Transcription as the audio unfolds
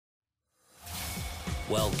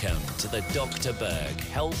Welcome to the Dr. Berg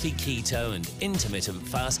Healthy Keto and Intermittent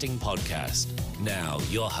Fasting Podcast. Now,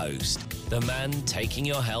 your host, the man taking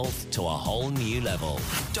your health to a whole new level,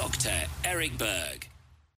 Dr. Eric Berg.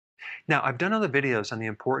 Now, I've done other videos on the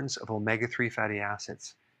importance of omega-3 fatty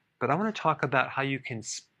acids, but I want to talk about how you can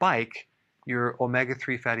spike your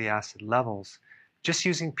omega-3 fatty acid levels just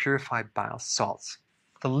using purified bile salts.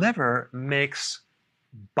 The liver makes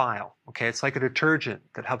bile, okay? It's like a detergent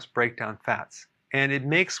that helps break down fats. And it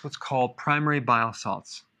makes what's called primary bile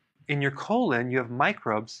salts. In your colon, you have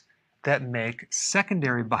microbes that make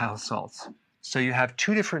secondary bile salts. So you have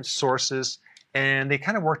two different sources, and they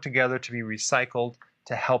kind of work together to be recycled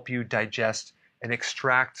to help you digest and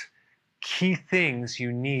extract key things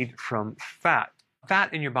you need from fat.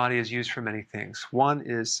 Fat in your body is used for many things. One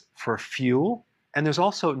is for fuel, and there's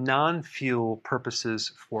also non-fuel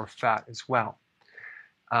purposes for fat as well.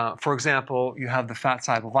 For example, you have the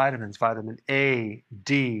fat-soluble vitamins, vitamin A,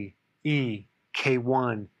 D, E,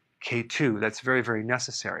 K1, K2. That's very, very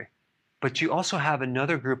necessary. But you also have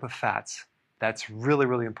another group of fats that's really,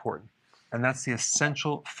 really important, and that's the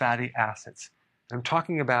essential fatty acids. I'm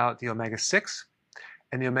talking about the omega-6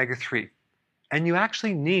 and the omega-3. And you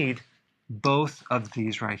actually need both of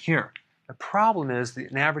these right here. The problem is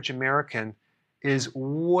that an average American is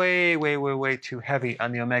way, way, way, way too heavy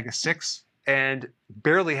on the omega-6 and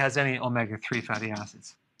barely has any omega-3 fatty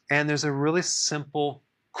acids. And there's a really simple,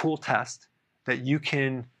 cool test that you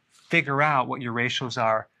can figure out what your ratios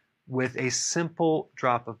are with a simple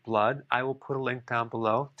drop of blood. I will put a link down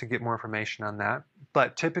below to get more information on that.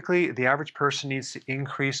 But typically, the average person needs to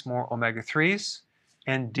increase more omega-3s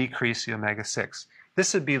and decrease the omega-6.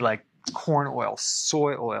 This would be like corn oil,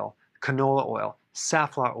 soy oil, canola oil,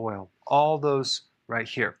 safflower oil, all those right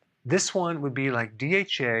here. This one would be like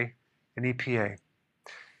DHA and EPA.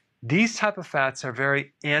 These type of fats are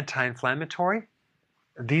very anti-inflammatory.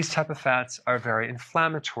 These type of fats are very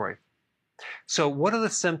inflammatory. So what are the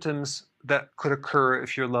symptoms that could occur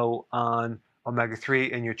if you're low on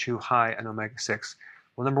omega-3 and you're too high on omega-6?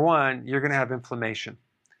 Well, number one, you're going to have inflammation.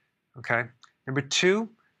 Okay. Number two,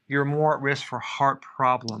 you're more at risk for heart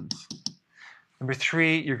problems. Number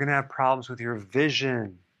three, you're going to have problems with your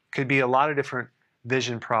vision. Could be a lot of different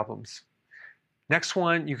vision problems. Next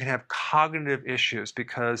one, you can have cognitive issues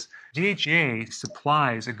because DHA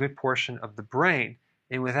supplies a good portion of the brain,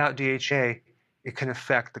 and without DHA, it can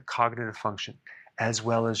affect the cognitive function as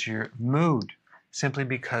well as your mood, simply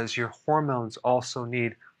because your hormones also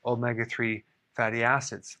need omega-3 fatty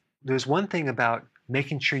acids. There's one thing about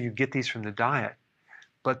making sure you get these from the diet,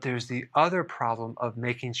 but there's the other problem of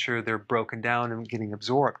making sure they're broken down and getting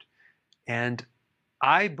absorbed. And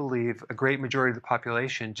I believe a great majority of the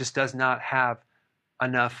population just does not have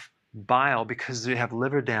enough bile because they have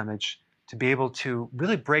liver damage to be able to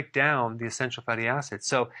really break down the essential fatty acids.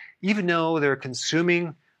 So even though they're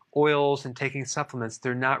consuming oils and taking supplements,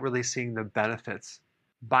 they're not really seeing the benefits.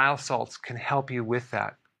 Bile salts can help you with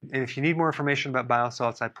that. And if you need more information about bile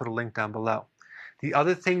salts, I put a link down below. The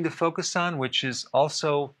other thing to focus on, which is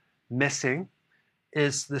also missing,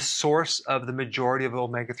 is the source of the majority of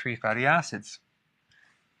omega-3 fatty acids.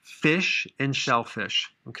 Fish and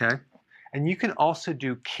shellfish, okay? And you can also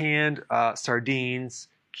do canned sardines,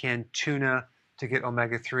 canned tuna to get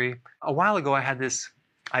omega-3. A while ago, I had this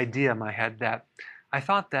idea in my head that I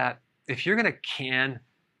thought that if you're going to can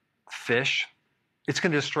fish, it's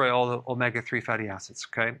going to destroy all the omega-3 fatty acids,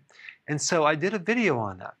 okay? And so I did a video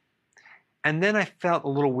on that. And then I felt a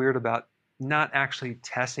little weird about not actually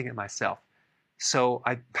testing it myself. So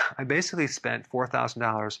I basically spent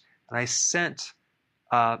 $4,000 and I sent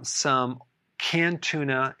some canned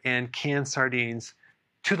tuna and canned sardines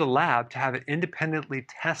to the lab to have it independently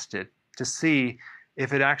tested to see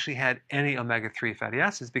if it actually had any omega-3 fatty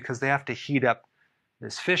acids, because they have to heat up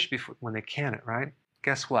this fish before when they can it, right?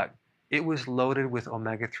 Guess what? It was loaded with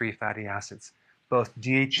omega-3 fatty acids, both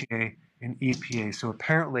DHA and EPA. So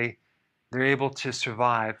apparently they're able to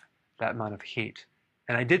survive that amount of heat.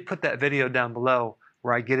 And I did put that video down below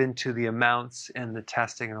where I get into the amounts and the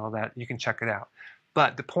testing and all that. You can check it out.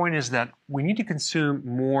 But the point is that we need to consume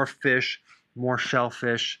more fish, more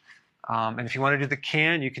shellfish. And if you want to do the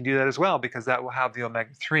can, you can do that as well, because that will have the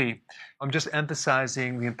omega-3. I'm just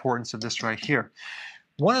emphasizing the importance of this right here.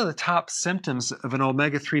 One of the top symptoms of an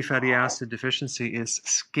omega-3 fatty acid deficiency is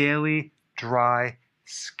scaly, dry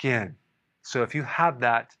skin. So if you have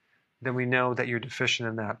that, then we know that you're deficient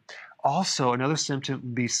in that. Also, another symptom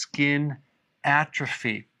would be skin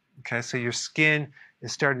atrophy. Okay, so your skin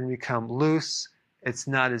is starting to become loose. It's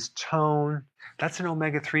not as toned. That's an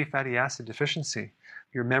omega-3 fatty acid deficiency.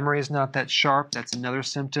 Your memory is not that sharp. That's another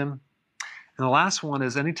symptom. And the last one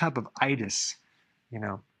is any type of itis.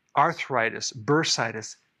 arthritis,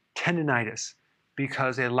 bursitis, tendinitis,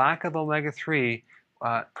 because a lack of omega-3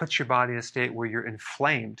 puts your body in a state where you're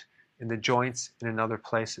inflamed in the joints and in other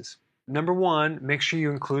places. Number one, make sure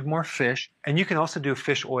you include more fish. And you can also do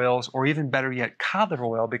fish oils, or even better yet, cod liver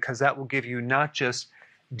oil, because that will give you not just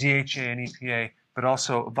DHA and EPA, but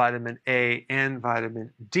also vitamin A and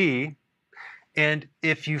vitamin D. And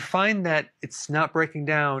if you find that it's not breaking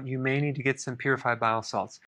down, you may need to get some purified bile salts.